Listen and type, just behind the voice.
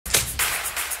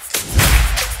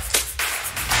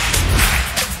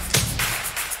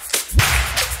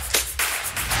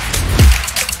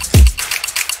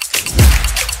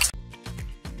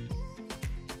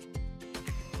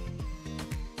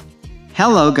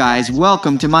Hello guys,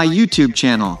 welcome to my YouTube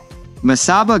channel.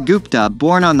 Masaba Gupta,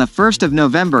 born on the 1st of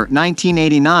November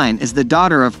 1989, is the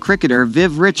daughter of cricketer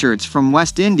Viv Richards from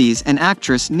West Indies and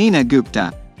actress Neena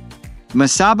Gupta.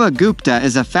 Masaba Gupta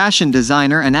is a fashion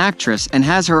designer and actress and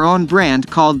has her own brand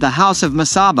called the House of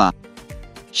Masaba.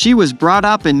 She was brought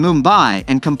up in Mumbai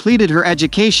and completed her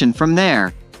education from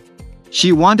there.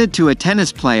 She wanted to be a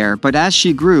tennis player, but as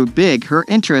she grew big, her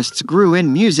interests grew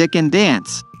in music and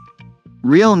dance.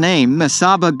 Real name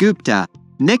Masaba Gupta.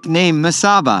 Nickname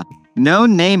Masaba.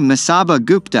 Known name Masaba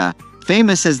Gupta.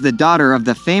 Famous as the daughter of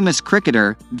the famous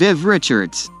cricketer, Viv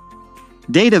Richards.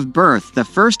 Date of birth the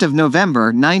 1st of November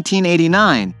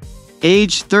 1989.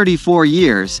 Age 34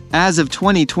 years, as of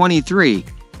 2023.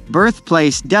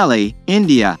 Birthplace Delhi,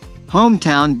 India.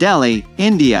 Hometown Delhi,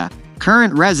 India.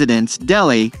 Current residence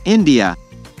Delhi, India.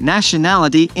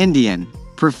 Nationality Indian.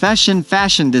 Profession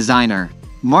fashion designer.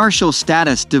 Marital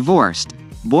status divorced.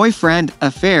 Boyfriend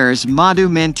affairs Madhu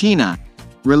Mantina.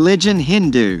 Religion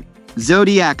Hindu.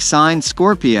 Zodiac sign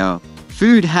Scorpio.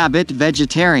 Food habit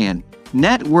vegetarian.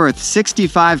 Net worth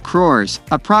 65 crores,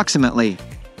 approximately.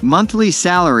 Monthly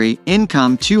salary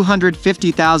income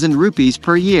 250,000 rupees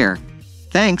per year.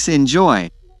 Thanks, enjoy.